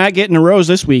you are not getting a rose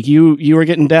this week. You are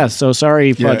getting death. So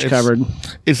sorry, fudge covered.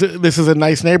 This is a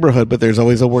nice neighborhood, but there's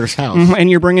always a worse house. And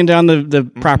you're bringing down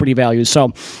the property values.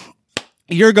 So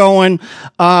you're going.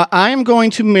 I am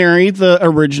going to marry the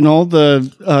original,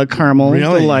 the Caramel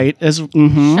Delight.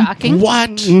 Shocking.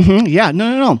 What? Yeah.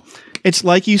 No. It's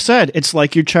like you said. It's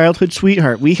like your childhood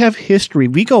sweetheart. We have history.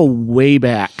 We go way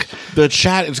back. The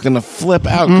chat is going to flip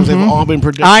out because they've all been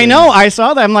predicting. I know. I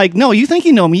saw that. I'm like, no, you think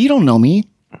you know me. You don't know me.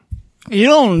 You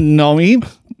don't know me.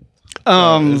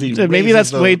 Maybe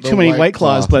that's way too many White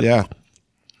Claws, but yeah.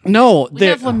 No, we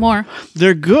have one more.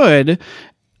 They're good,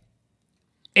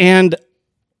 and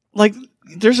like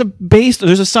there's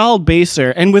a solid base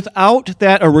there, and without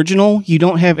that original, you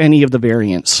don't have any of the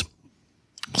variants.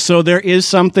 So there is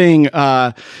something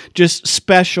just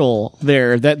special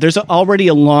there. That there's already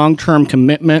a long-term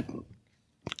commitment.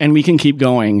 And we can keep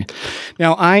going.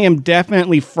 Now, I am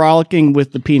definitely frolicking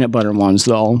with the peanut butter ones,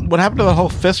 though. What happened to the whole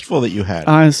fistful that you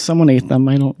had? Someone ate them.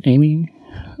 Amy?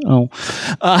 Oh.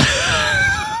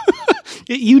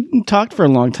 You talked for a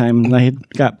long time, and I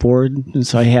got bored, and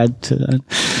so I had to...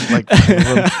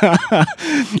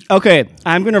 Okay,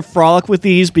 I'm going to frolic with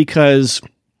these because,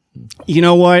 you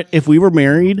know what? If we were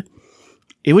married,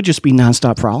 it would just be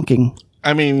nonstop frolicking.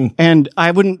 I mean... And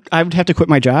I would have to quit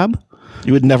my job.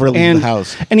 You would never leave the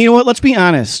house. And you know what? Let's be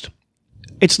honest.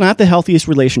 It's not the healthiest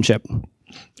relationship.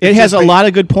 It has a lot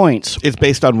of good points. It's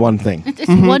based on one thing. It's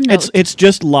one note. It's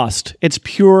just lust. It's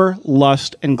pure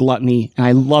lust and gluttony, and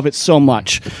I love it so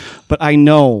much. But I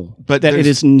know that it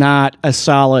is not a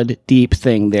solid, deep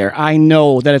thing there. I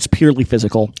know that it's purely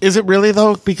physical. Is it really,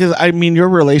 though? Because, I mean, your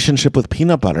relationship with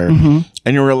peanut butter and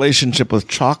your relationship with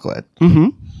chocolate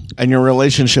and your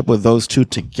relationship with those two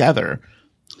together...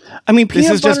 I mean, this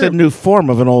is just a new form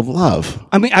of an old love.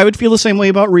 I mean, I would feel the same way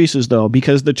about Reese's, though,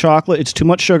 because the chocolate, it's too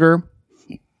much sugar.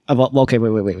 Okay,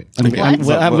 wait.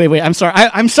 Wait. I'm sorry.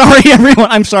 I'm sorry, everyone.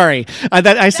 I'm sorry.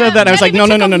 I said that. I was like, no.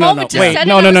 Wait,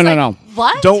 no.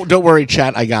 What? Don't worry,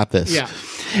 chat. I got this. Yeah.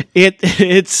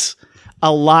 It's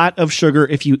a lot of sugar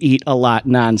if you eat a lot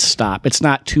nonstop. It's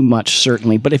not too much,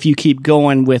 certainly, but if you keep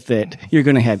going with it, you're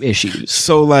going to have issues.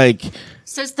 So, like...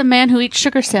 Says the man who eats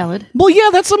sugar salad. Well, yeah,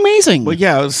 that's amazing. Well,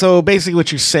 yeah. So basically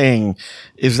what you're saying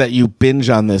is that you binge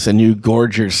on this and you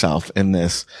gorge yourself in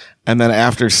this And then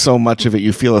after so much of it,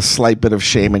 you feel a slight bit of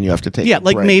shame and you have to take Yeah, a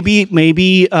like break.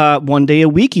 maybe 1 day a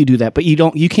week you do that, but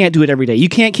you can't do it every day. You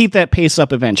can't keep that pace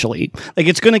up eventually. Like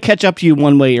it's going to catch up to you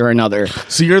one way or another.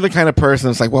 So you're the kind of person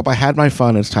that's like, well, if I had my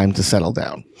fun, it's time to settle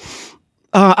down.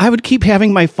 I would keep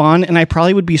having my fun, and I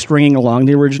probably would be stringing along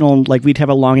the original. Like we'd have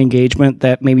a long engagement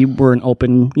that maybe we're an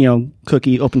open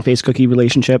face cookie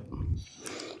relationship.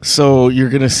 So you're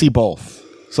going to see both.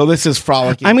 So this is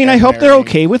frolicking. I mean, I hope they're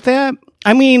okay with that.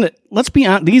 I mean, let's be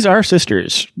honest. These are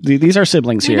sisters. These are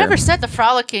siblings You here. never said the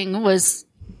frolicking was,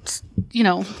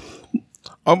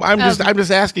 I'm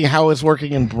just asking how it's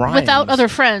working in Brian's without other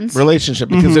friends. relationship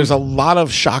because there's a lot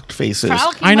of shocked faces.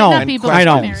 Frolicking I know. might not be before I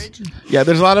know. marriage. Yeah,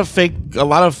 there's a lot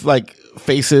of like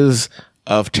faces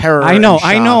of terror. I know.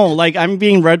 and shock. Like I'm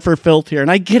being read for filth here,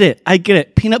 and I get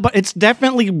it. Peanut butter. It's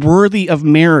definitely worthy of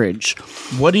marriage.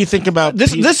 What do you think about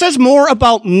This says more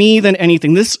about me than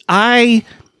anything.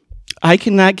 I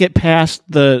cannot get past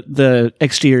the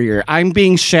exterior. I'm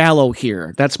being shallow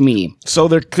here. That's me. So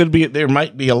there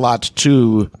might be a lot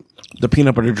to the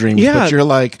peanut butter dreams, Yeah. but you're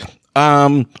like,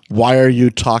 why are you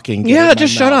talking? Get in Yeah, my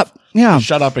just shut mouth. up. Yeah, Just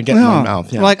shut up and get in my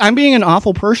mouth. Yeah. Like I'm being an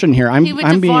awful person here. He would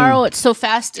I'm being. devour it so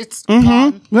fast it's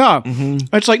gone. Yeah,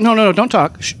 it's like no, don't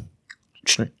talk. Shh.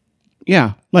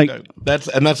 Yeah, like that's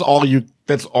all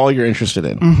you're interested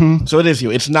in. So it is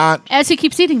you. It's not As he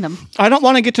keeps eating them. I don't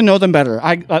want to get to know them better.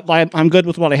 I'm good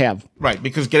with what I have. right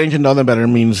because getting to know them better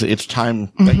means it's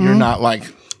time that you're not like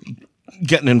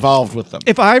getting involved with them.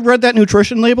 If I read that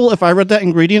nutrition label, if I read that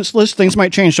ingredients list, things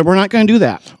might change. So we're not going to do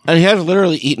that. And he has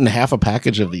literally eaten half a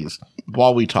package of these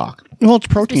while we talk. Well, it's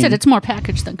He protein. said it's more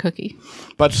packaged than cookie.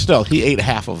 But still, he ate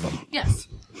half of them. Yes.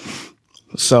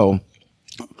 So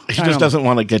he just doesn't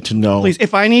want to get to know. Please,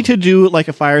 if I need to do like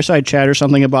a fireside chat or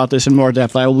something about this in more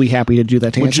depth, I will be happy to do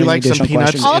that. To Would answer you any like some additional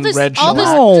peanuts? questions. All In this red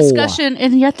shellac? discussion,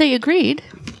 and yet they agreed.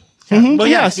 Well,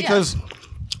 yes.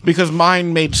 because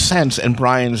mine made sense and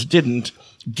Brian's didn't,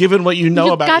 given what you know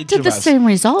You about got each to of the us. same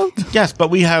result. Yes, but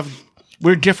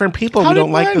we're different people. How We did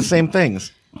don't like mine- the same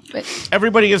things.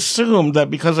 Everybody assumed that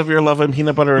because of your love of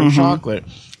peanut butter and chocolate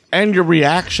and your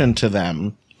reaction to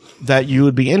them, that you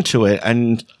would be into it.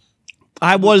 And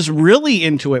I was really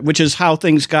into it, which is how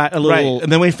things got a little. right,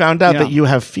 and then we found out Yeah. that you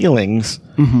have feelings,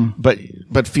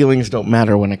 but feelings don't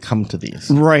matter when it comes to these.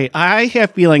 Right. I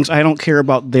have feelings. I don't care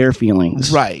about their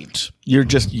feelings. Right, you're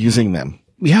just using them,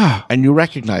 Yeah. and you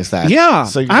recognize that. Yeah.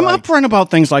 so you're I'm like, upfront about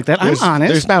things like that. I'm there's-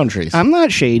 honest. There's boundaries. I'm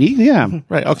not shady. Yeah.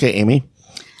 Right. Okay, Amy.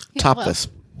 Top well. this.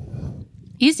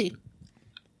 Easy.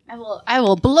 I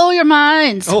will blow your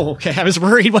minds. Oh, okay. I was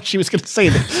worried what she was going to say.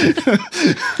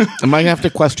 Am I gonna have to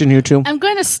question you too? I'm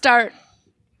going to start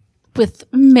with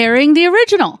marrying the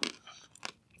original.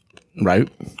 Right.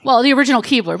 Well, the original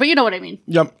Keebler, but you know what I mean.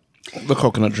 Yep. The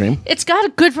coconut dream. It's got a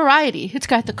good variety. It's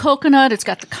got the coconut, it's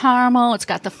got the caramel, it's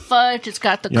got the fudge, it's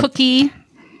got the cookie.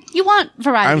 You want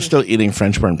variety. I'm still eating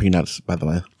French burn peanuts, by the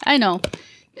way. I know.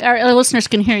 Our listeners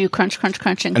can hear you crunch, crunch,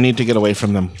 crunching. I need to get away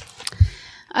from them.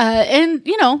 And,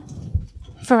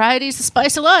 variety is the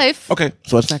spice of life. Okay,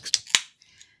 so what's next?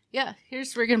 Yeah,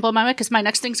 here's where you're going to blow my mind because my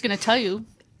next thing's going to tell you.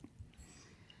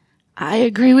 I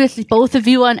agree with both of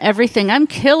you on everything. I'm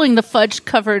killing the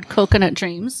fudge-covered coconut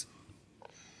dreams.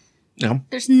 No.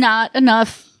 There's not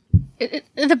enough.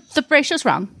 The ratio's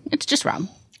wrong. It's just wrong.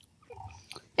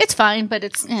 It's fine, but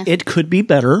it's... It could be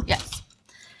better. Yes.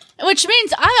 Which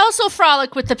means I also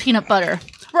frolic with the peanut butter.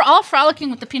 We're all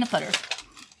frolicking with the peanut butter.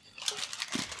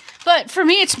 But for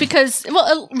me, it's because, a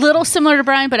little similar to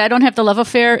Brian, but I don't have the love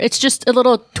affair. It's just a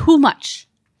little too much.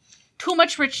 Too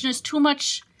much richness, too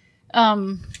much...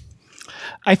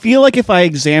 I feel like if I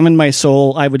examined my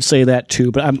soul, I would say that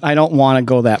too, but I don't want to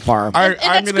go that far. And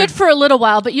that's good for a little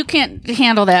while, but you can't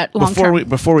handle that long term.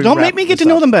 Before we Don't wrap make me get this to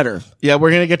know up. them better. Yeah,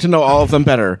 we're going to get to know all of them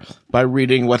better by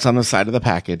reading what's on the side of the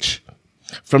package.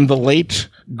 From the late,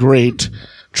 great,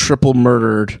 triple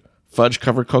murdered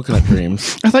fudge-covered coconut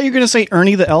dreams. I thought you were going to say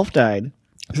Ernie the elf died.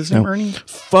 Is his name Ernie?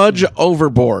 Fudge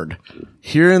overboard.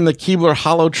 Here in the Keebler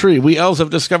Hollow Tree, we elves have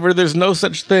discovered there's no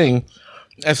such thing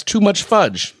as too much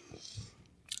fudge.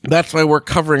 That's why we're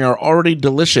covering our already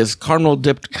delicious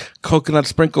caramel-dipped coconut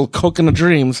sprinkled coconut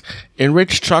dreams in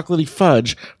rich chocolatey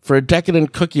fudge for a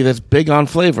decadent cookie that's big on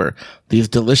flavor. These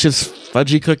delicious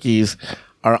fudgy cookies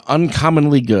are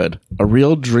uncommonly good. A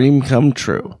real dream come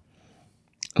true.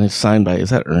 And it's signed by,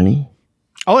 is that Ernie?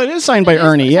 Oh, it is signed by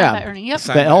Ernie, yeah. By Ernie, yep.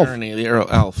 Signed by elf. Ernie, the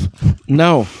elf.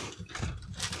 No.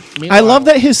 I love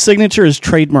that his signature is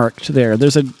trademarked there.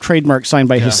 There's a trademark signed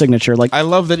by his signature. Like I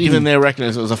love that even they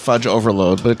recognize it was a fudge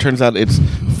overload, but it turns out it's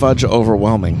fudge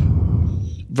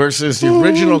overwhelming. Versus the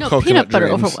original No, coconut peanut butter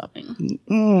dreams.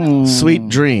 overwhelming. Sweet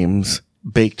dreams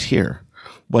baked here.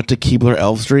 What do Keebler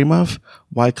elves dream of?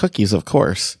 Why, cookies, of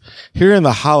course. Here in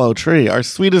the hollow tree, our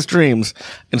sweetest dreams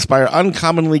inspire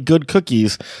uncommonly good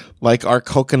cookies like our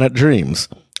coconut dreams.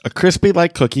 A crispy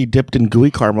light cookie dipped in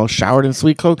gooey caramel, showered in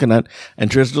sweet coconut, and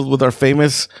drizzled with our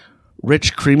famous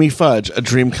rich, creamy fudge, a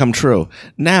dream come true.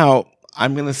 Now,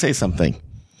 I'm going to say something.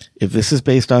 If this is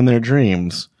based on their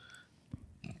dreams,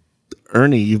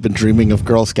 Ernie, you've been dreaming of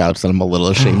Girl Scouts, and I'm a little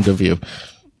ashamed of you.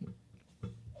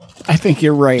 I think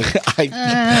you're right.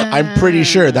 I'm pretty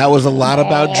sure that was a lot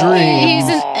about dreams.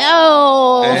 He's an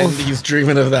elf. And he's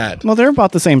dreaming of that. Well, they're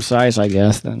about the same size, I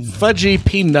guess, then. Fudgy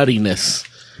peanuttiness.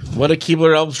 What do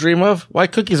Keebler elves dream of? Why,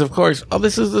 cookies, of course. Oh,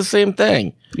 this is the same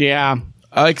thing. Yeah.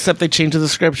 Except they changed the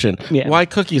description. Yeah. Why,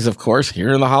 cookies, of course.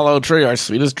 Here in the hollow tree, our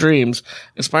sweetest dreams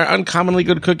inspire uncommonly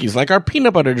good cookies, like our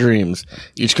peanut butter dreams.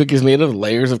 Each cookie is made of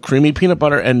layers of creamy peanut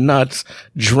butter and nuts,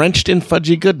 drenched in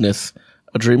fudgy goodness.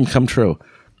 A dream come true.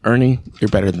 Ernie, you're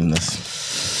better than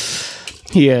this.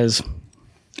 He is.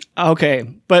 Okay,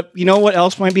 but you know what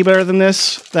else might be better than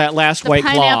this? That last White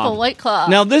Claw. Pineapple White Claw.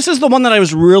 Now, this is the one that I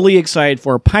was really excited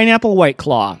for. Pineapple White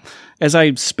Claw. As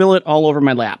I spill it all over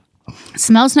my lap.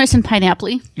 Smells nice and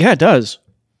pineapple-y. Yeah, it does.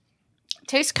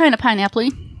 Tastes kind of pineapple-y.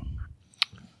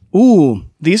 Ooh,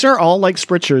 these are all like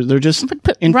spritzers. They're just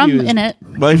Put rum in it.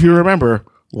 Well, if you remember,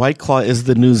 White Claw is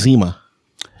the new Zima.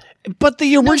 But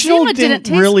the original Zima didn't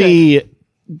taste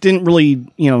didn't really,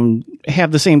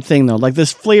 have the same thing though. Like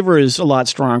this flavor is a lot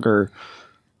stronger.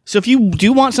 So if you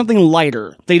do want something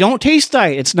lighter, they don't taste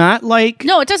diet. It's not like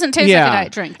No, it doesn't taste like a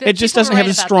diet drink. It just doesn't have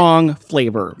a strong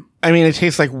flavor. I mean, it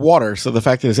tastes like water, so the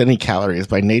fact that there's any calories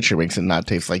by nature makes it not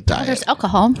taste like diet. There's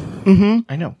alcohol.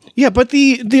 I know. Yeah, but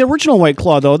the original White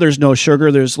Claw though, there's no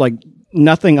sugar. There's like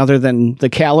nothing other than the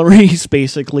calories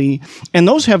basically, and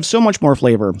those have so much more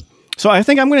flavor. So I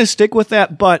think I'm going to stick with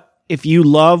that. But if you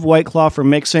love White Claw for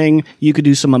mixing, you could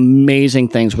do some amazing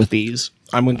things with these.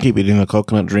 I'm going to keep eating the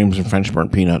coconut dreams and French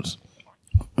burnt peanuts.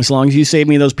 As long as you save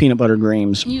me those peanut butter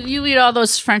dreams. You eat all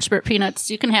those French burnt peanuts.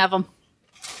 You can have them.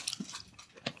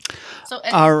 So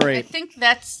all right. I think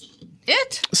that's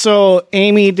it. So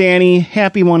Amy, Danny,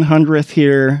 happy 100th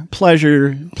here. Pleasure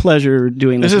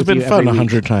doing this. This has been fun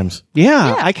 100 times.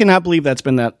 Yeah, I cannot believe that's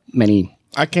been that many.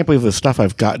 I can't believe the stuff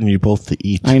I've gotten you both to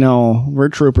eat. I know. We're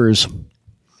troopers.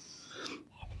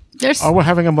 We're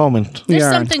having a moment. There's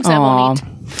some things I won't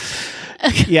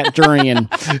eat. Yeah, durian.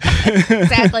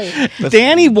 Exactly.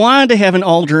 Danny wanted to have an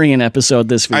all durian episode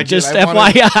this week. Just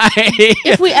FYI.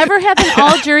 If we ever have an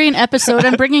all durian episode,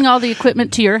 I'm bringing all the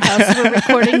equipment to your house. We're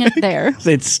recording it there.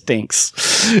 It stinks.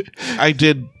 I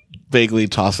did vaguely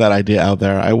toss that idea out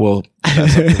there. I will.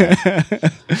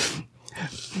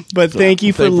 But thank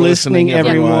you for listening,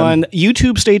 everyone.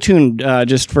 YouTube, stay tuned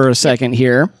just for a second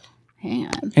here. Hang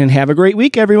on. And have a great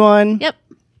week, everyone. Yep.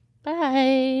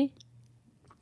 Bye.